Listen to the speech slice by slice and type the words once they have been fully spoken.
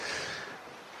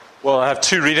Well, I have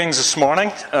two readings this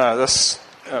morning. The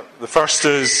first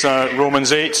is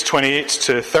Romans 8, 28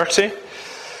 to 30,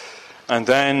 and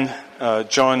then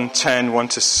John 10, 1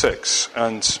 to 6.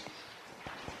 And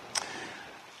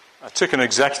I took an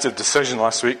executive decision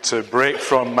last week to break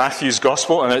from Matthew's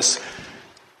Gospel, and it's,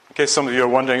 in case some of you are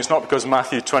wondering, it's not because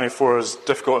Matthew 24 is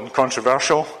difficult and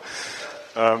controversial,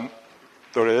 though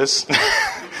it is,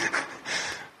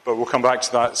 but we'll come back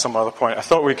to that at some other point. I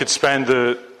thought we could spend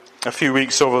a few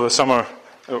weeks over the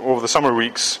summer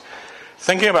weeks,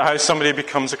 thinking about how somebody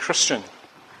becomes a Christian.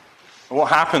 And what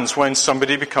happens when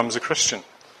somebody becomes a Christian.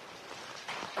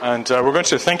 And we're going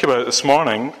to think about it this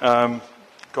morning,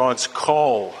 God's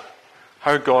call,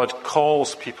 how God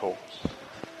calls people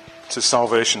to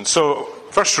salvation. So,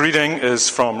 first reading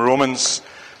is from Romans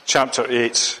chapter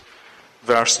 8,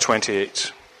 verse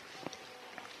 28.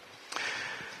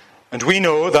 And we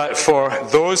know that for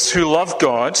those who love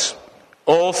God,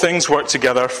 all things work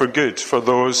together for good, for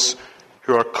those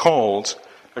who are called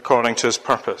according to his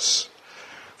purpose.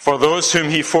 For those whom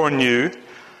he foreknew,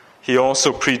 he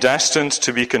also predestined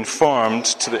to be conformed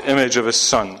to the image of his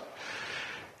Son,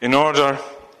 in order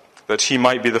that he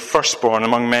might be the firstborn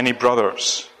among many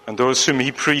brothers. And those whom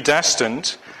he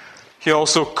predestined, he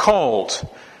also called.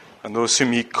 And those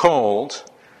whom he called,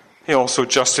 he also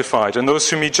justified. And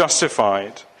those whom he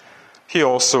justified, he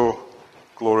also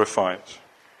glorified.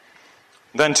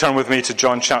 Then turn with me to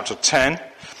John chapter 10,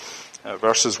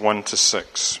 verses 1 to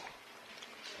 6.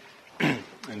 And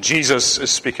Jesus is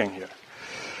speaking here.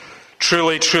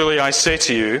 Truly, truly, I say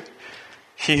to you,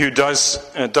 he who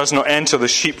does not enter the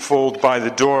sheepfold by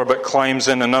the door, but climbs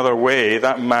in another way,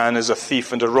 that man is a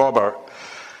thief and a robber.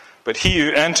 But he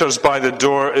who enters by the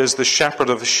door is the shepherd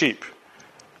of the sheep.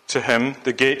 To him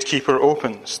the gatekeeper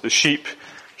opens. The sheep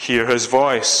hear his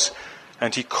voice,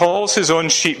 and he calls his own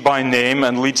sheep by name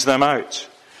and leads them out.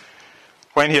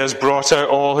 When he has brought out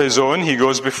all his own, he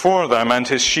goes before them, and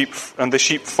the sheep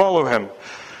follow him,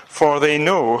 for they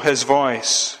know his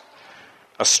voice.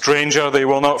 A stranger they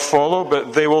will not follow,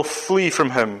 but they will flee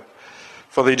from him,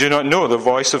 for they do not know the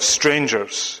voice of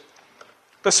strangers.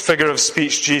 This figure of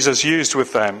speech Jesus used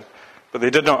with them, but they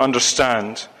did not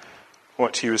understand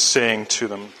what he was saying to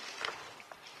them.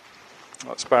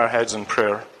 Let's bow our heads in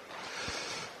prayer.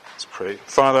 Let's pray.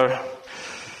 Father,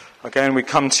 again we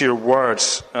come to your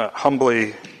words,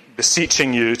 humbly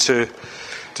beseeching you to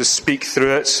speak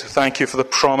through it. Thank you for the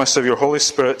promise of your Holy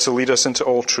Spirit to lead us into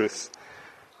all truth.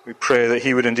 We pray that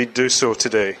he would indeed do so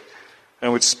today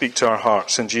and would speak to our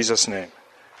hearts. In Jesus' name,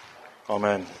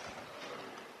 amen.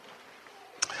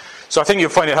 So I think you'll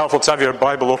find it helpful to have your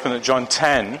Bible open at John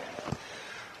 10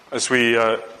 as we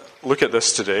look at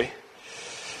this today.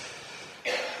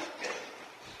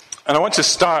 And I want to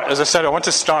start, as I said,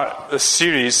 this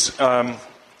series,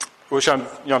 which I'm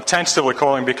tentatively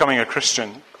calling Becoming a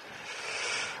Christian.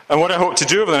 And what I hope to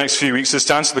do over the next few weeks is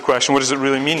to answer the question, what does it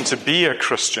really mean to be a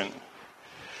Christian?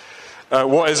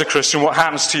 What is a Christian? What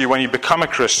happens to you when you become a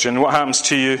Christian? What happens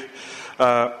to you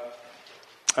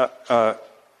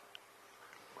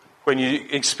when you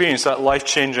experience that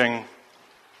life-changing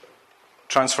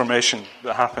transformation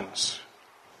that happens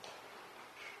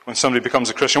when somebody becomes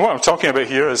a Christian? What I'm talking about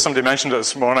here, as somebody mentioned it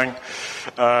this morning,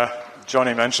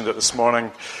 Johnny mentioned it this morning,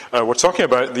 we're talking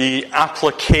about the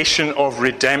application of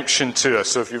redemption to us.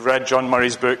 So if you've read John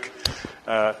Murray's book,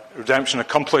 Redemption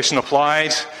Accomplished and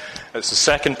Applied, it's the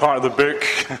second part of the book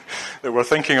that we're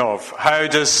thinking of. How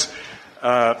does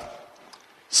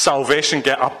salvation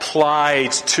get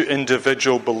applied to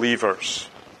individual believers?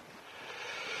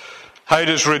 How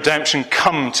does redemption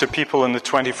come to people in the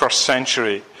 21st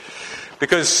century?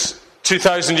 Because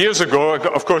 2,000 years ago,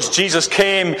 of course, Jesus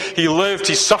came, he lived,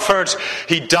 he suffered,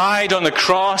 he died on the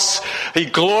cross, he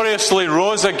gloriously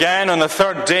rose again on the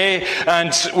third day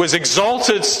and was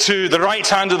exalted to the right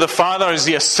hand of the Father as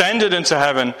he ascended into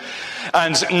heaven.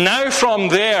 And now from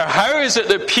there, how is it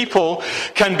that people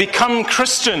can become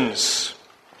Christians?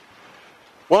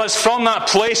 Well, it's from that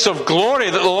place of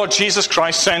glory that the Lord Jesus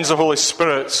Christ sends the Holy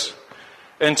Spirit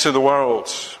into the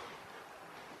world.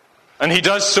 And he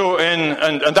does so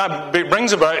and that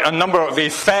brings about a number of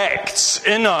effects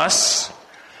in us.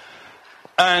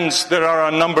 And there are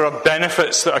a number of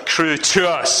benefits that accrue to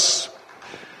us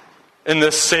in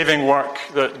this saving work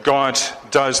that God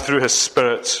does through his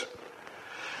Spirit.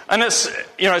 And it's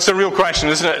a real question,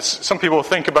 isn't it? Some people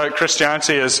think about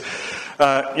Christianity as,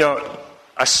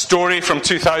 a story from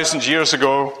 2,000 years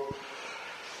ago.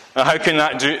 How can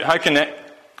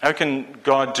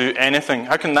God do anything?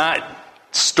 How can that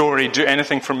story do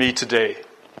anything for me today?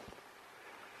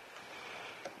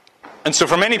 And so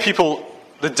for many people,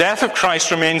 The death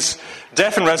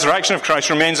and resurrection of Christ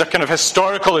remains a kind of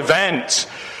historical event.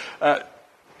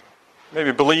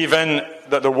 Maybe believe in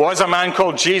that there was a man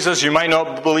called Jesus. You might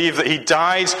not believe that he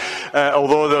died,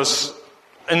 although there's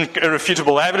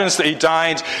irrefutable evidence that he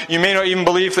died. You may not even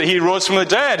believe that he rose from the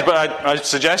dead, but I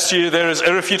suggest to you there is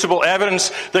irrefutable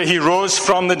evidence that he rose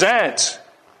from the dead.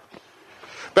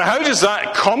 But how does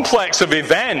that complex of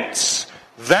events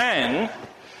then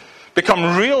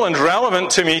become real and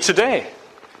relevant to me today?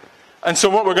 And so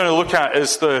what we're going to look at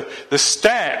is the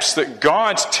steps that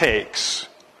God takes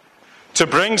to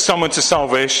bring someone to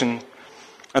salvation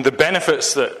and the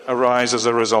benefits that arise as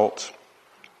a result.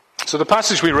 So the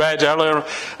passage we read earlier,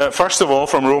 first of all,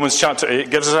 from Romans chapter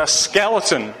 8, gives us a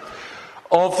skeleton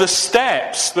of the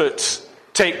steps that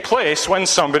take place when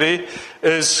somebody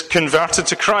is converted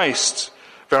to Christ.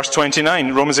 Verse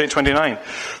 29, Romans 8:29.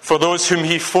 For those whom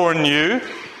he foreknew,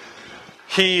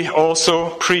 he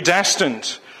also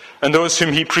predestined. And those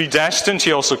whom he predestined,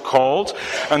 he also called.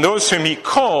 And those whom he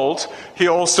called, he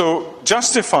also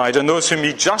justified. And those whom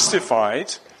he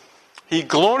justified, he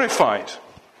glorified.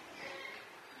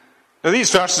 Now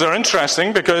these verses are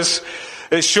interesting because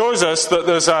it shows us that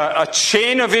there's a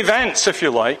chain of events, if you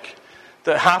like,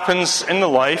 that happens in the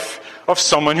life of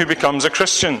someone who becomes a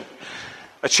Christian.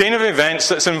 A chain of events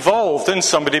that's involved in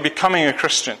somebody becoming a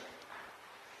Christian.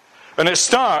 And it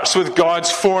starts with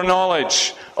God's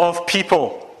foreknowledge of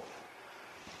people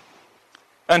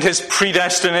and his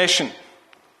predestination.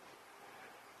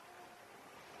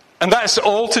 And that's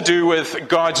all to do with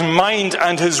God's mind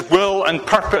and his will and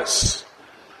purpose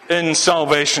in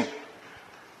salvation.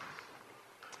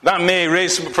 That may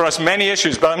raise for us many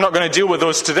issues, but I'm not going to deal with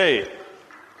those today.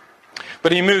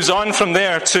 But he moves on from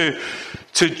there to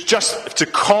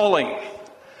calling,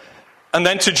 and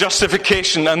then to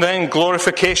justification, and then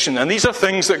glorification. And these are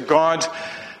things that God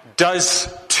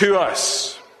does to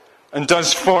us and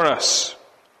does for us.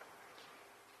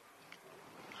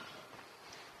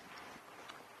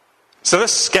 So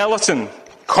this skeleton,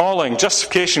 calling,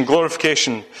 justification,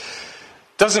 glorification,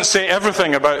 doesn't say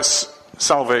everything about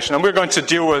salvation. And we're going to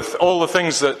deal with all the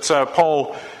things that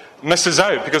Paul misses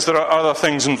out, because there are other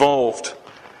things involved.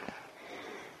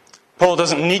 Paul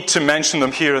doesn't need to mention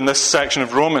them here in this section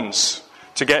of Romans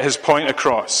to get his point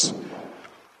across.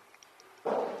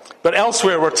 But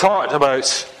elsewhere we're taught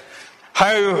about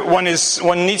how one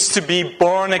needs to be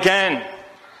born again,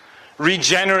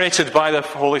 regenerated by the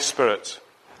Holy Spirit.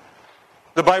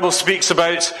 The Bible speaks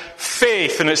about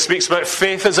faith, and it speaks about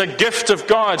faith as a gift of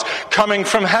God coming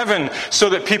from heaven, so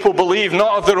that people believe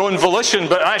not of their own volition,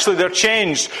 but actually they're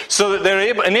changed so that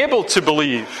they're enabled to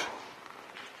believe.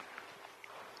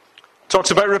 It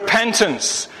talks about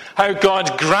repentance, how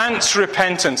God grants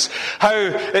repentance, how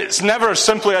it's never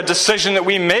simply a decision that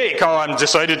we make. Oh, I'm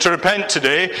decided to repent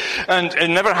today. And it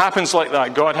never happens like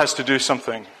that. God has to do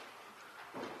something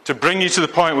to bring you to the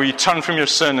point where you turn from your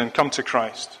sin and come to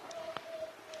Christ.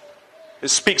 It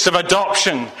speaks of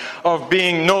adoption, of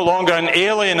being no longer an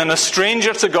alien and a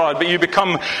stranger to God, but you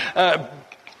become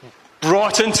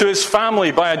brought into his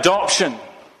family by adoption.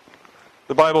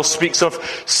 The Bible speaks of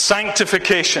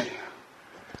sanctification.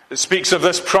 It speaks of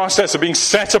this process of being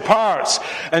set apart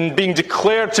and being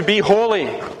declared to be holy.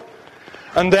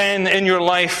 And then in your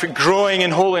life, growing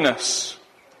in holiness.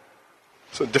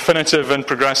 So definitive and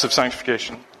progressive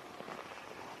sanctification.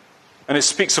 And it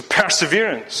speaks of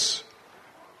perseverance.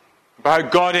 About how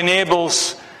God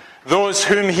enables those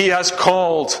whom he has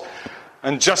called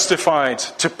and justified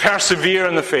to persevere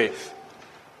in the faith,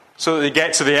 so that they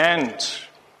get to the end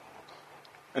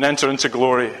and enter into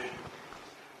glory.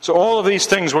 So all of these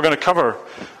things we're going to cover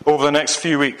over the next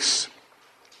few weeks.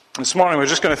 This morning we're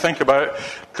just going to think about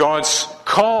God's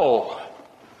call.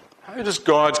 How does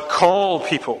God call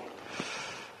people?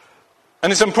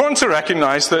 And it's important to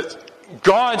recognize that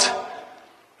God,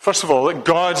 first of all, that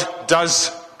God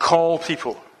does call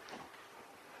people.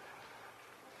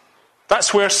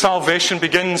 That's where salvation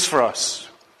begins for us.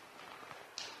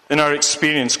 In our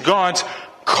experience, God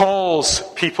calls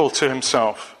people to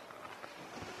himself.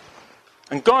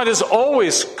 And God has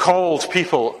always called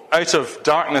people out of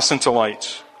darkness into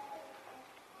light.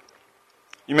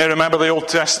 You may remember in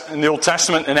the Old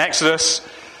Testament, in Exodus,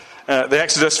 the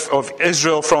exodus of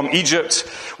Israel from Egypt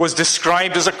was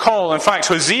described as a call. In fact,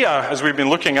 Hosea, as we've been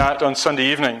looking at on Sunday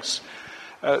evenings,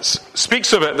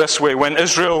 speaks of it this way. When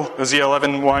Israel, Hosea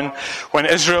 11:1, when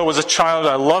Israel was a child,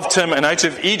 I loved him, and out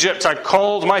of Egypt I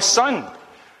called my son.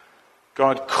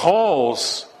 God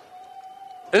calls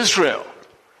Israel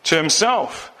to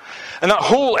himself. And that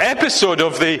whole episode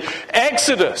of the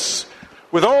Exodus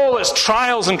with all its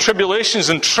trials and tribulations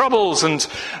and troubles and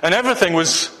everything,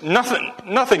 was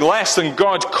nothing less than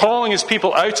God calling his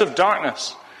people out of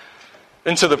darkness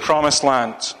into the promised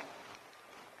land.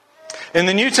 In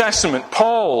the New Testament,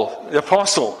 Paul, the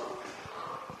apostle,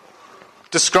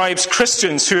 describes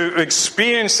Christians who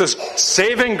experience this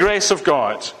saving grace of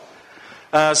God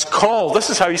as called. This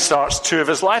is how he starts two of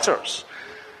his letters.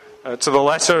 To the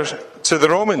letter to the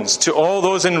Romans, to all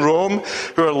those in Rome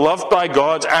who are loved by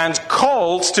God and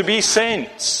called to be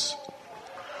saints.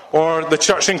 Or the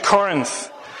church in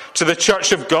Corinth, to the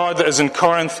church of God that is in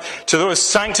Corinth, to those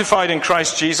sanctified in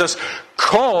Christ Jesus,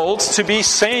 called to be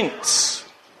saints.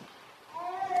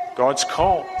 God's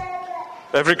call.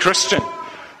 Every Christian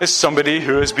is somebody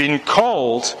who has been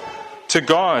called to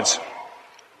God.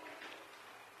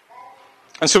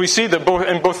 And so we see that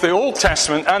in both the Old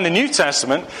Testament and the New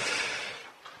Testament,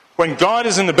 when God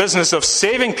is in the business of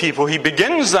saving people, he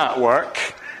begins that work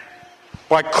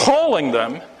by calling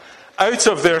them out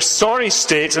of their sorry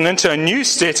state and into a new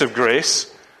state of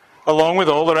grace, along with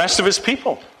all the rest of his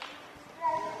people.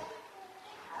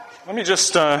 Let me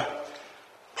just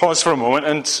pause for a moment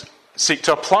and seek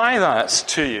to apply that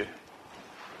to you,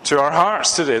 to our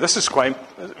hearts today. This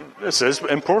is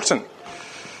important.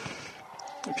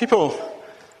 People,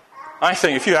 I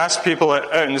think, if you ask people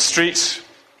out in the streets,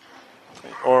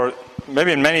 or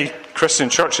maybe in many Christian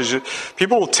churches,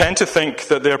 people will tend to think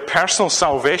that their personal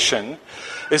salvation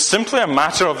is simply a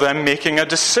matter of them making a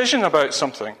decision about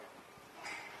something.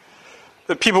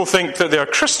 That people think that they are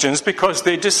Christians because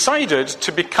they decided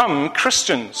to become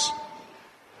Christians.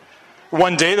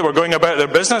 One day they were going about their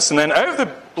business, and then out of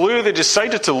the blue they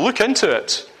decided to look into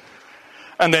it.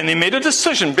 And then they made a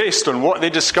decision based on what they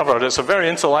discovered. It's a very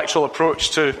intellectual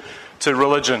approach to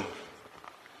religion.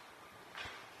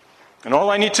 And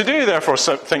all I need to do, therefore,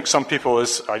 think some people,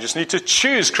 is I just need to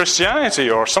choose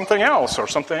Christianity or something else.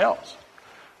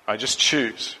 I just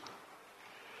choose.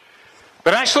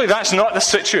 But actually, that's not the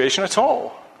situation at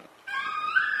all.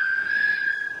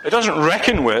 It doesn't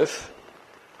reckon with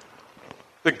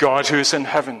the God who is in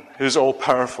heaven, who is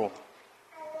all-powerful,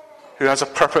 who has a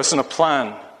purpose and a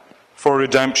plan for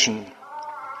redemption.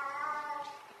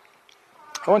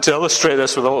 I want to illustrate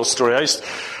this with a little story. When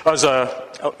I was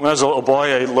a little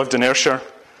boy, I lived in Ayrshire,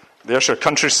 the Ayrshire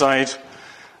countryside,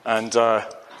 and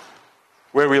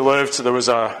where we lived, there was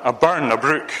a burn, a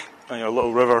brook, a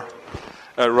little river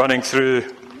running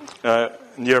through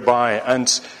nearby.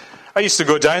 And I used to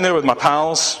go down there with my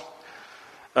pals.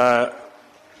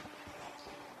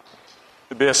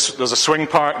 There's a swing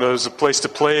park, there's a place to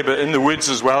play, but in the woods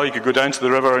as well, you could go down to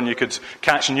the river and you could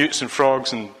catch newts and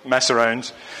frogs and mess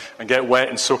around and get wet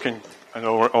and soaking and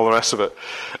all the rest of it.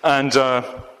 And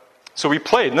so we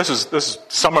played, and this is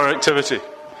summer activity.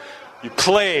 You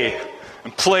play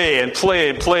and play and play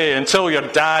and play until your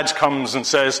dad comes and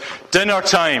says, dinner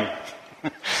time.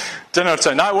 Dinner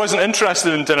time. Now, I wasn't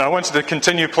interested in dinner, I wanted to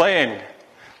continue playing.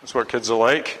 That's what kids are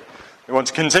like. They want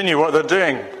to continue what they're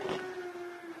doing.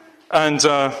 And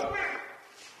it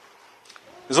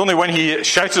was only when he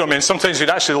shouted at me, and sometimes he'd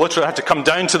actually literally have to come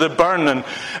down to the burn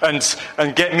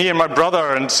and get me and my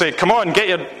brother and say, come on,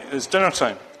 it's dinner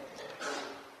time.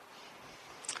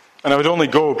 And I would only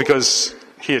go because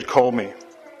he had called me.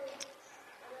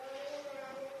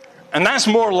 And that's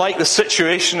more like the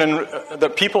situation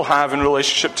that people have in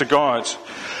relationship to God.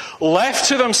 Left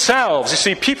to themselves, you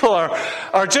see, people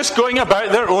are just going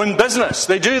about their own business.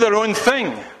 They do their own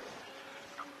thing.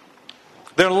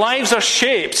 Their lives are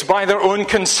shaped by their own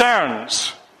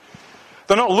concerns.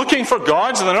 They're not looking for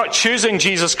God, and they're not choosing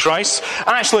Jesus Christ.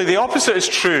 Actually, the opposite is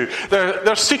true.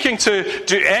 They're seeking to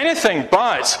do anything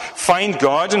but find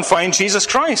God and find Jesus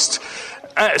Christ.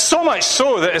 So much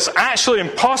so that it's actually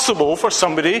impossible for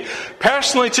somebody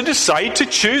personally to decide to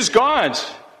choose God.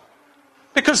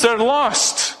 Because they're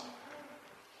lost.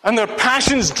 And their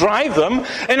passions drive them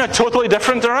in a totally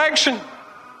different direction.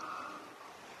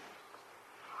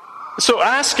 So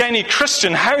ask any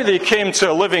Christian how they came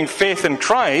to a living faith in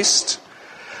Christ,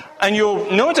 and you'll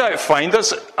no doubt find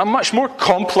there's a much more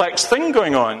complex thing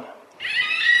going on.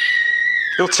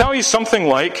 He'll tell you something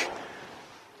like,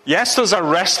 yes, there's a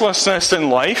restlessness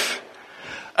in life,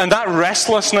 and that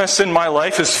restlessness in my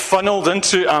life is funneled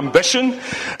into ambition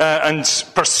and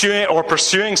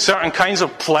pursuing certain kinds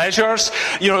of pleasures.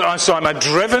 So I'm a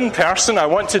driven person. I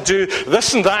want to do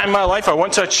this and that in my life. I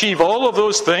want to achieve all of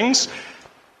those things.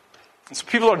 And so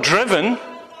people are driven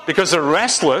because they're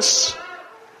restless.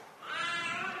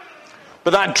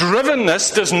 But that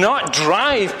drivenness does not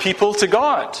drive people to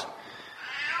God.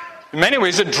 In many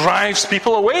ways, it drives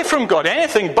people away from God.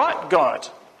 Anything but God.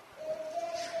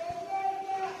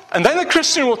 And then the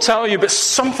Christian will tell you, but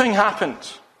something happened.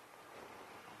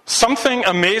 Something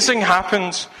amazing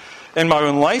happened in my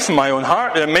own life, in my own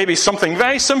heart. It may be something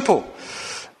very simple,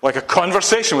 like a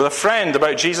conversation with a friend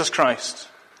about Jesus Christ.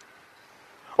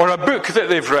 Or a book that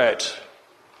they've read,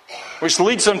 which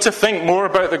leads them to think more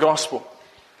about the gospel.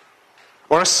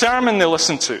 Or a sermon they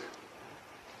listen to.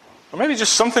 Or maybe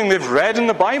just something they've read in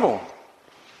the Bible.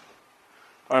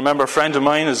 I remember a friend of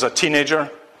mine as a teenager.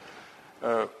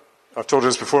 I've told you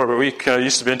this before, but we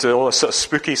used to be into all this sort of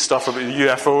spooky stuff about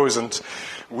UFOs and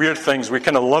weird things. We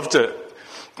kind of loved it.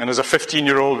 And as a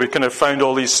 15-year-old, we kind of found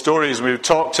all these stories, and we would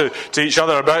talk to each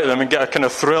other about them and get a kind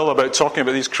of thrill about talking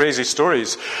about these crazy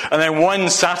stories. And then one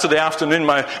Saturday afternoon,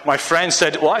 my friend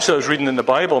said, well, actually, I was reading in the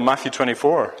Bible, Matthew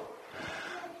 24.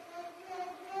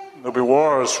 There'll be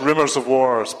wars, rumors of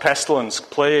wars, pestilence,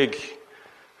 plague.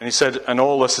 And he said, and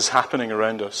all this is happening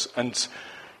around us. And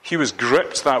he was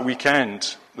gripped that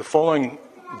weekend. The following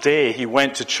day, he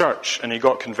went to church and he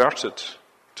got converted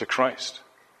to Christ.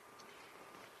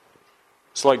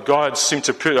 It's like God seemed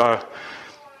to put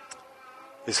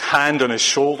his hand on his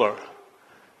shoulder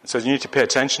and said, you need to pay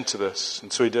attention to this.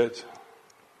 And so he did.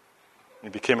 He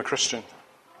became a Christian.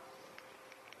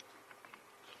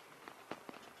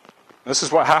 This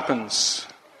is what happens.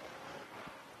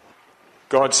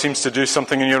 God seems to do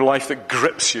something in your life that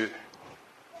grips you.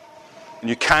 And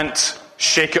you can't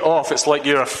shake it off. It's like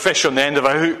you're a fish on the end of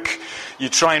a hook. You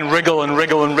try and wriggle and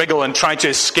wriggle and wriggle and try to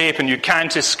escape, and you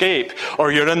can't escape.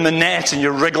 Or you're in the net and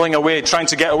you're wriggling away, trying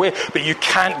to get away, but you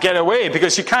can't get away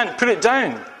because you can't put it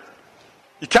down.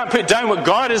 You can't put down what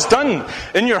God has done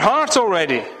in your heart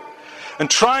already. And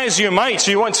try as you might,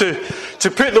 you want to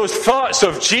put those thoughts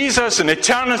of Jesus and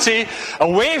eternity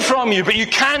away from you, but you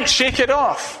can't shake it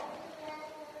off.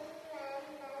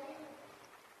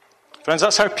 Friends,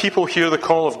 that's how people hear the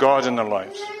call of God in their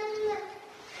lives.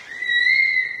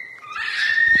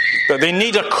 That they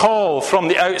need a call from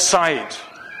the outside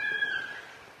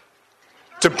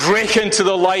to break into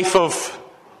the life of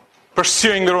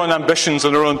pursuing their own ambitions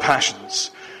and their own passions,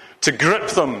 to grip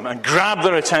them and grab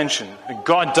their attention. And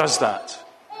God does that.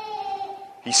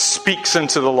 He speaks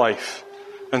into the life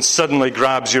and suddenly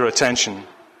grabs your attention.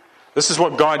 This is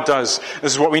what God does.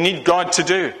 This is what we need God to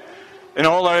do. In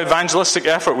all our evangelistic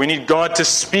effort, we need God to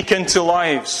speak into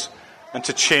lives and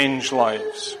to change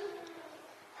lives.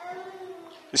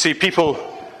 You see, people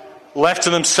left to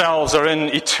themselves are in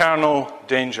eternal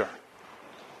danger.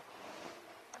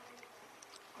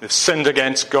 They've sinned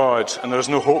against God, and there's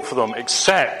no hope for them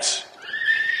except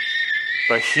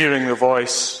by hearing the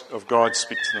voice of God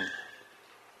speak to them.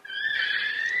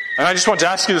 And I just want to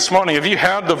ask you this morning, have you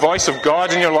heard the voice of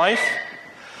God in your life?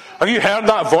 Have you heard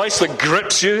that voice that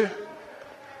grips you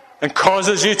and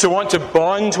causes you to want to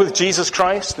bond with Jesus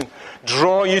Christ and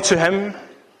draw you to Him?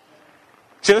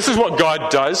 See, this is what God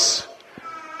does.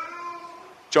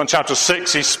 John chapter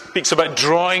 6, he speaks about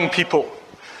drawing people.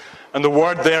 And the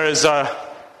word there is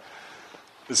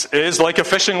like a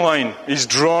fishing line. He's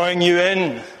drawing you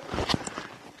in.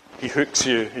 He hooks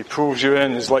you. He pulls you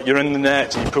in. It's like you're in the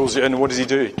net. He pulls you in. And what does he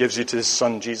do? He gives you to his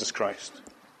Son, Jesus Christ.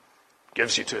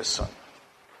 Gives you to his Son.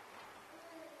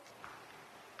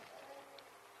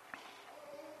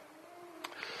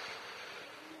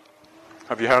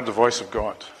 Have you heard the voice of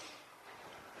God?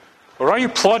 Or are you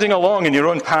plodding along in your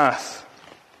own path,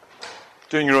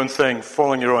 doing your own thing,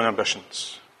 following your own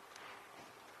ambitions?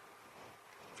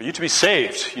 For you to be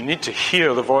saved, you need to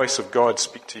hear the voice of God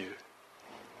speak to you.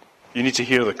 You need to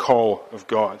hear the call of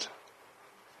God.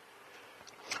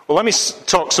 Well, let me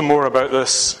talk some more about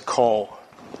this call.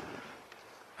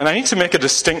 And I need to make a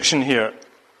distinction here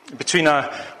between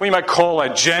what you might call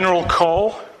a general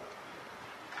call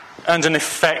and an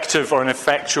effective or an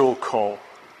effectual call.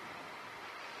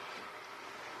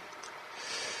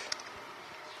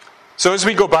 So as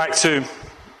we go back to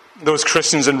those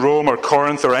Christians in Rome or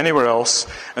Corinth or anywhere else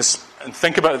and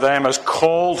think about them as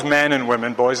called men and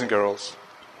women, boys and girls,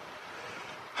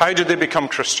 how did they become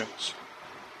Christians?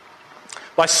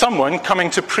 By someone coming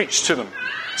to preach to them.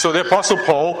 So the Apostle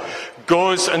Paul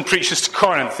goes and preaches to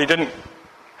Corinth. He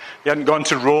hadn't gone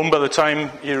to Rome by the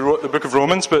time he wrote the book of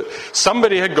Romans, but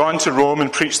somebody had gone to Rome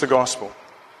and preached the gospel.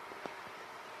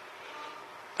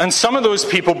 And some of those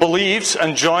people believed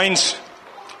and joined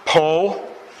Paul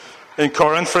in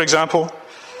Corinth, for example,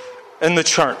 in the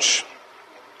church.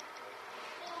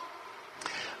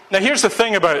 Now here's the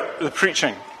thing about the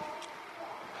preaching.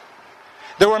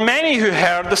 There were many who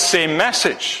heard the same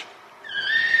message,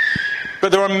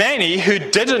 but there were many who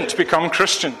didn't become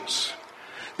Christians.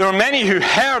 There were many who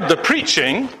heard the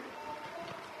preaching,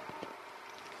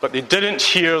 but they didn't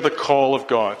hear the call of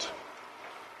God.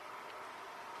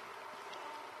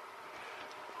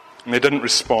 And they didn't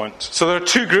respond. So there are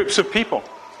two groups of people.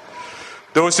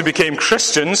 Those who became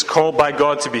Christians, called by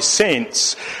God to be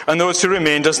saints, and those who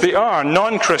remained as they are,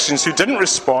 non-Christians who didn't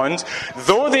respond,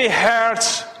 though they heard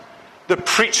the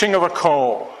preaching of a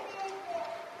call.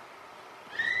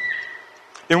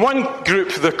 In one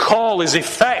group, the call is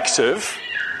effective,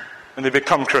 and they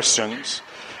become Christians.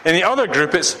 In the other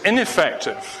group, it's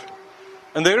ineffective,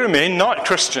 and they remain not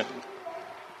Christian.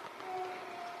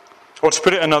 Or to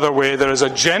put it another way, there is a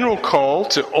general call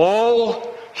to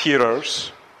all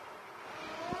hearers,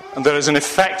 and there is an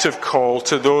effective call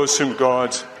to those whom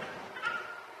God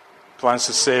plans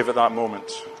to save at that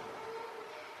moment.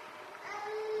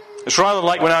 It's rather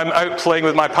like when I'm out playing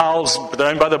with my pals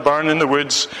down by the burn in the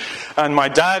woods, and my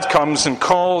dad comes and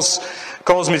calls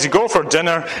me to go for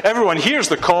dinner. Everyone hears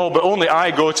the call, but only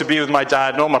I go to be with my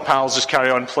dad, and all my pals just carry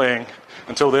on playing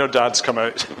until their dads come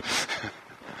out.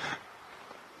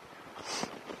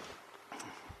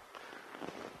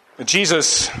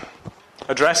 Jesus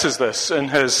addresses this in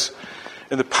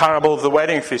the parable of the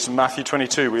wedding feast in Matthew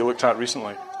 22 we looked at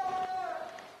recently.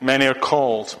 Many are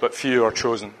called, but few are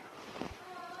chosen.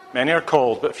 Many are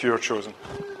called, but few are chosen.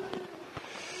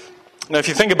 Now, if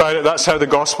you think about it, that's how the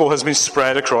gospel has been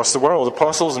spread across the world.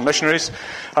 Apostles and missionaries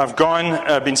have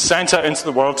been sent out into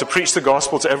the world to preach the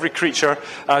gospel to every creature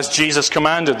as Jesus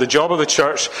commanded. The job of the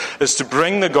church is to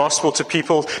bring the gospel to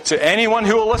people, to anyone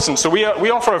who will listen. So we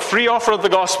offer a free offer of the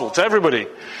gospel to everybody.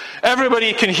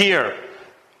 Everybody can hear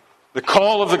the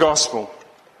call of the gospel.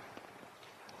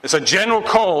 It's a general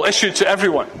call issued to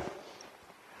everyone.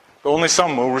 But only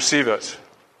some will receive it.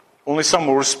 Only some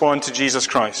will respond to Jesus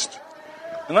Christ.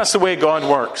 And that's the way God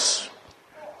works.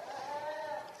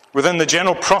 Within the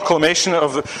general proclamation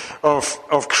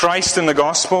of Christ in the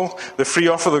gospel, the free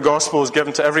offer of the gospel is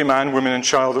given to every man, woman, and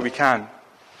child that we can.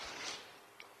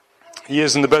 He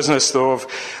is in the business, though,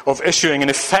 of issuing an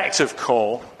effective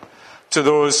call to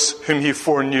those whom he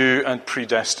foreknew and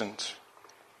predestined.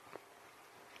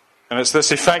 And it's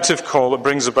this effective call that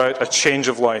brings about a change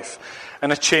of life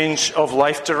and a change of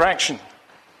life direction.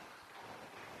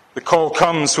 The call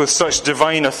comes with such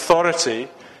divine authority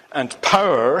and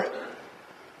power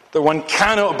that one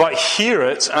cannot but hear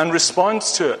it and respond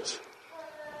to it.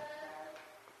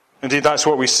 Indeed, that's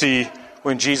what we see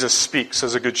when Jesus speaks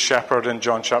as a good shepherd in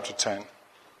John chapter 10.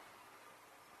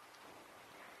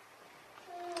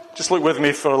 Just look with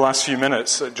me for the last few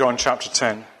minutes at John chapter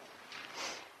 10.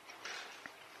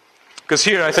 Because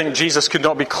here I think Jesus could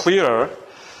not be clearer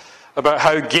about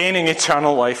how gaining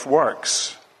eternal life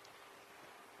works.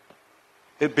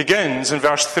 It begins in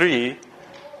verse 3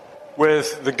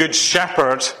 with the good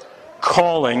shepherd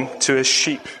calling to his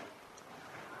sheep.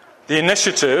 The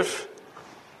initiative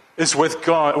is with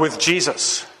God, with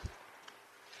Jesus.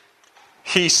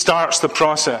 He starts the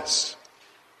process.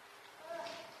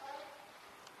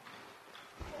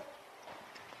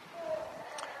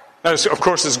 Now, of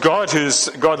course, it's God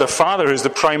the Father who's the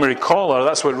primary caller.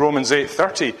 That's what Romans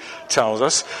 8:30 tells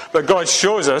us. But John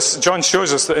shows us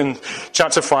that in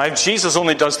chapter 5, Jesus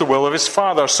only does the will of his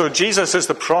Father. So Jesus is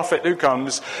the prophet who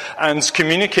comes and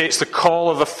communicates the call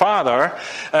of the Father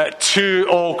to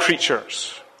all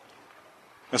creatures.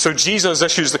 And so Jesus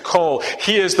issues the call.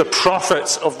 He is the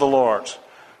prophet of the Lord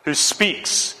who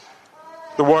speaks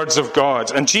the words of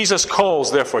God. And Jesus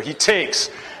calls, therefore. He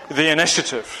takes the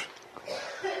initiative.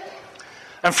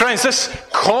 And friends, this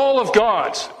call of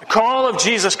God, the call of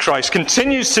Jesus Christ,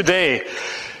 continues today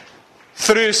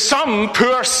through some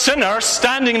poor sinner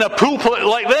standing in a pulpit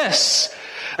like this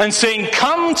and saying,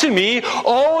 "Come to me,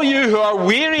 all you who are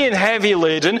weary and heavy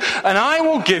laden, and I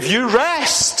will give you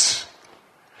rest."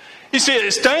 You see,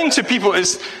 it's down to people,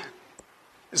 it's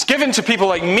given to people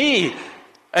like me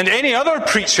and any other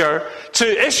preacher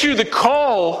to issue the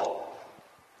call,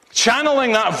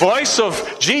 channeling that voice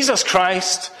of Jesus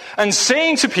Christ, and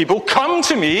saying to people, "Come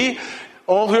to me,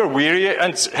 all who are weary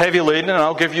and heavy laden, and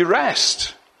I'll give you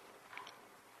rest."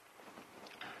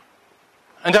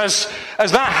 And as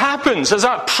that happens, as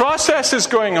that process is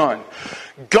going on,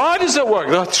 God is at work.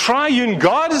 The triune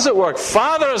God is at work.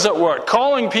 Father is at work,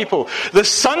 calling people. The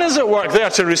Son is at work there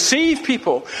to receive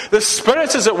people. The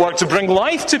Spirit is at work to bring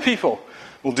life to people.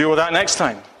 We'll deal with that next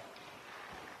time.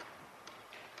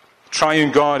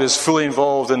 Triune God is fully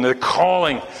involved in the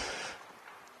calling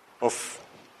of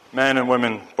men and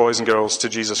women, boys and girls, to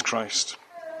Jesus Christ.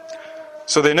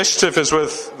 So the initiative is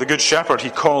with the Good Shepherd. He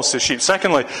calls his sheep.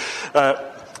 Secondly,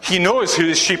 he knows who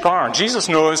his sheep are. Jesus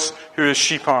knows who his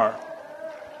sheep are.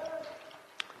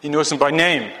 He knows them by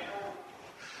name.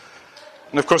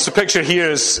 And of course the picture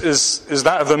here is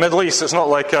that of the Middle East. It's not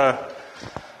like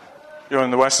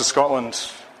in the west of Scotland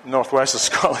northwest of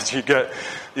Scotland, you get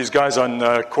these guys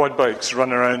on quad bikes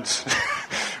running around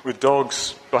with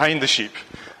dogs behind the sheep.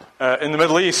 In the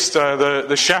Middle East,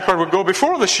 the shepherd would go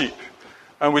before the sheep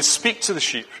and would speak to the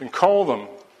sheep and call them.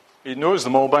 He knows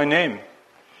them all by name.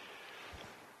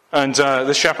 And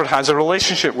the shepherd has a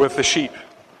relationship with the sheep.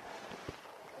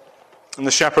 And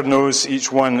the shepherd knows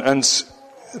each one, and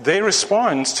they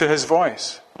respond to his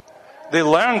voice. They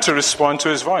learn to respond to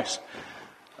his voice.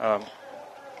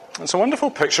 It's a wonderful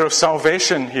picture of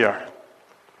salvation here.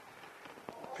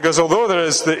 Because although there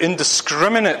is the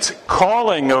indiscriminate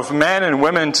calling of men and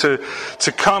women to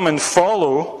come and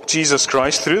follow Jesus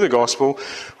Christ through the gospel,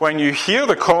 when you hear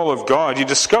the call of God, you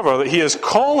discover that he is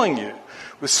calling you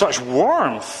with such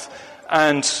warmth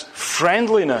and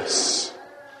friendliness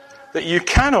that you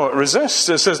cannot resist.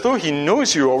 It's as though he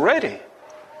knows you already.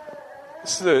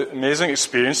 This is the amazing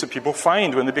experience that people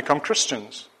find when they become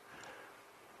Christians.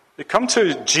 They come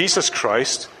to Jesus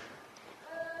Christ,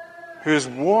 who is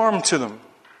warm to them,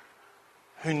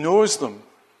 who knows them.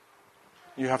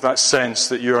 You have that sense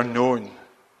that you are known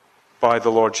by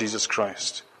the Lord Jesus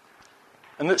Christ.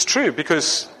 And it's true,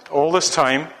 because all this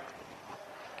time,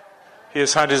 he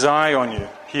has had his eye on you.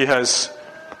 He has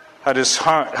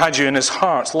had you in his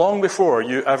heart long before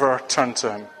you ever turn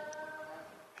to him.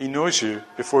 He knows you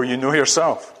before you know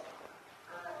yourself.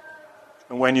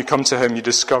 And when you come to him, you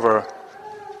discover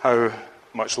how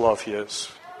much love he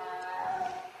is.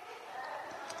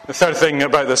 The third thing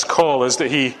about this call is that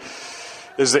he,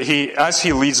 as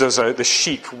he leads us out, the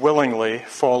sheep willingly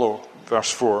follow.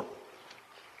 Verse 4.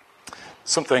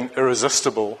 Something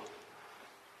irresistible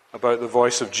about the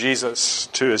voice of Jesus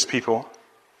to his people.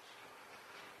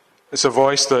 It's a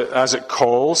voice that, as it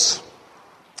calls,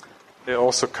 it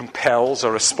also compels a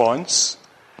response.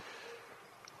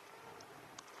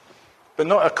 But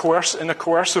not in a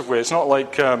coercive way. It's not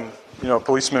like a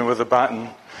policeman with a baton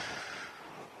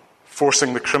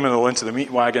forcing the criminal into the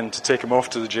meat wagon to take him off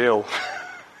to the jail.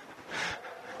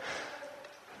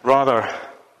 Rather,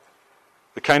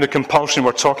 the kind of compulsion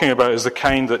we're talking about is the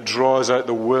kind that draws out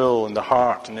the will and the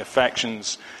heart and the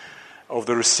affections of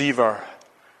the receiver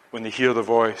when they hear the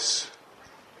voice.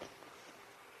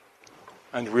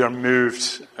 And we are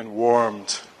moved and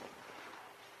warmed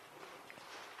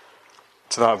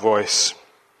to that voice.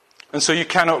 And so you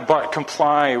cannot but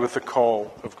comply with the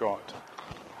call of God.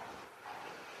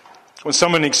 When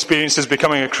someone experiences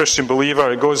becoming a Christian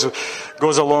believer, it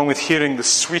goes along with hearing the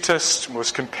sweetest,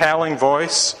 most compelling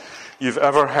voice you've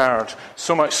ever heard,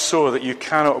 so much so that you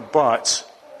cannot but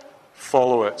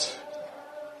follow it.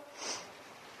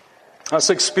 That's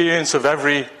the experience of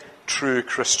every true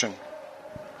Christian.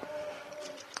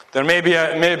 There may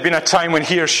have been a time when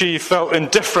he or she felt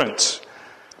indifferent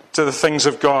to the things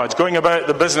of God, going about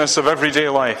the business of everyday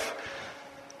life.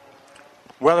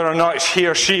 Whether or not he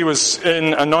or she was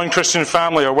in a non-Christian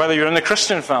family or whether you're in a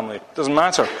Christian family, it doesn't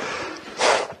matter.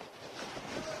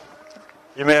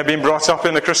 You may have been brought up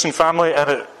in a Christian family and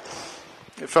it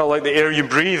felt like the air you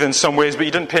breathe in some ways, but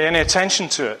you didn't pay any attention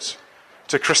to it,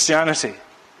 to Christianity.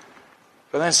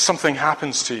 But then something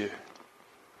happens to you.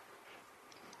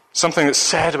 Something that's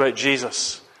said about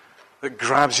Jesus that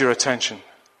grabs your attention.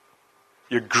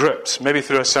 You're gripped, maybe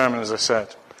through a sermon, as I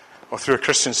said, or through a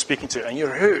Christian speaking to you, and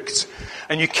you're hooked,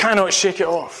 and you cannot shake it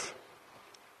off.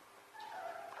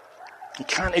 You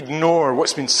can't ignore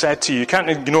what's been said to you. You can't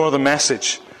ignore the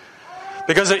message.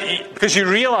 Because you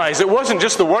realize it wasn't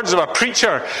just the words of a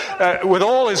preacher with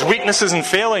all his weaknesses and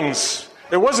failings.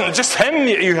 It wasn't just him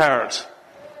that you heard.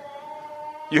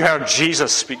 You heard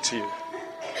Jesus speak to you.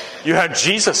 You heard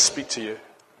Jesus speak to you.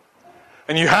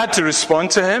 And you had to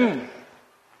respond to him.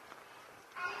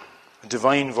 A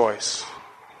divine voice.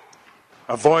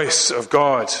 A voice of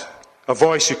God. A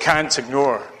voice you can't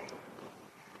ignore.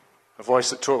 A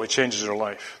voice that totally changes your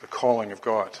life. The calling of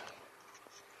God.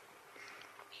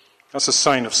 That's a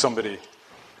sign of somebody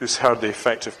who's heard the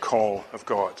effective call of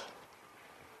God.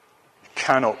 You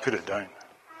cannot put it down.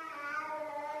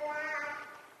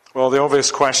 Well, the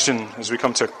obvious question as we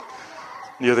come to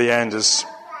near the end is,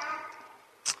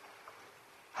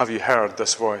 have you heard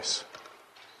this voice?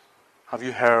 Have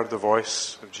you heard the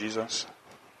voice of Jesus?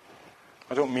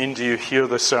 I don't mean do you hear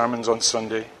the sermons on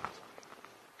Sunday.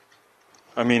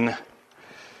 I mean,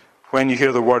 when you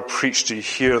hear the word preached, do you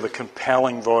hear the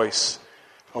compelling voice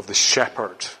of the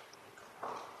shepherd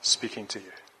speaking to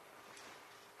you?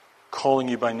 Calling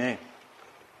you by name.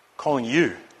 Calling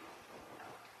you.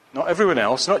 Not everyone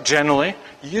else, not generally.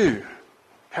 You,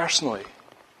 personally,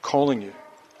 calling you.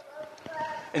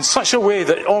 In such a way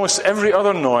that almost every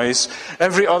other noise,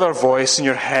 every other voice in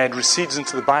your head recedes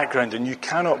into the background and you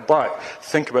cannot but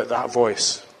think about that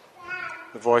voice.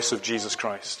 the voice of Jesus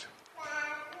Christ.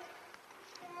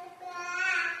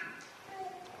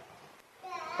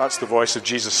 That's the voice of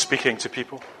Jesus speaking to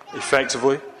people,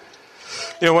 effectively.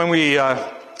 You know, when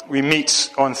we meet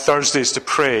on Thursdays to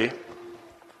pray,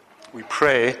 we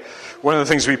pray. One of the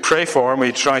things we pray for, and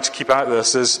we try to keep at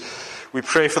this, is we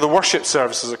pray for the worship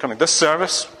services that are coming. This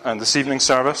service and this evening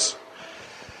service.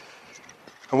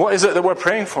 And what is it that we're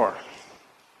praying for?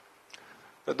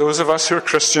 That those of us who are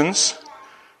Christians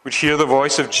would hear the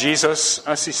voice of Jesus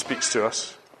as he speaks to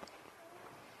us.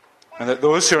 And that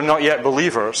those who are not yet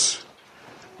believers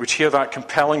would hear that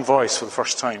compelling voice for the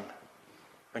first time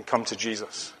and come to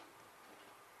Jesus,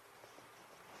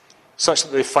 such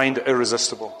that they find it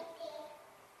irresistible.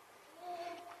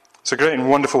 It's a great and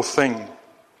wonderful thing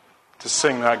to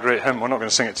sing that great hymn. We're not going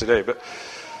to sing it today, but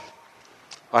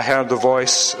I heard the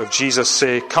voice of Jesus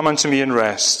say, "Come unto me and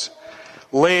rest.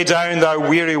 Lay down, thou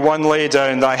weary one, lay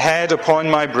down, thy head upon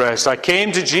my breast." I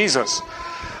came to Jesus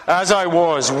as I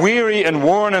was, weary and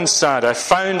worn and sad. I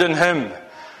found in him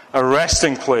a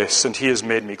resting place, and he has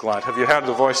made me glad. Have you heard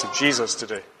the voice of Jesus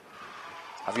today?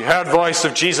 Have you heard the voice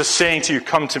of Jesus saying to you,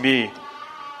 "Come to me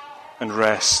and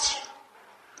rest"?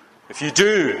 If you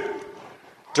do,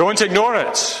 don't ignore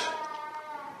it.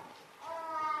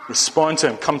 Respond to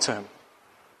him, come to him,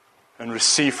 and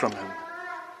receive from him.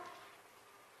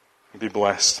 And be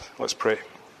blessed. Let's pray.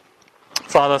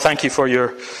 Father, thank you for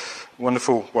your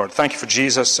wonderful word. Thank you for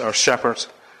Jesus, our shepherd,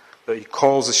 that he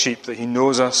calls the sheep, that he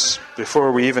knows us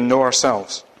before we even know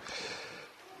ourselves.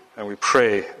 And we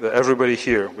pray that everybody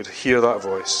here would hear that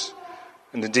voice.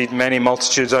 And indeed, many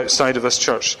multitudes outside of this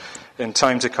church in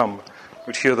time to come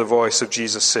would hear the voice of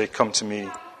Jesus say, "Come to me,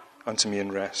 unto me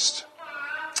and rest."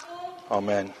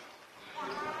 Amen.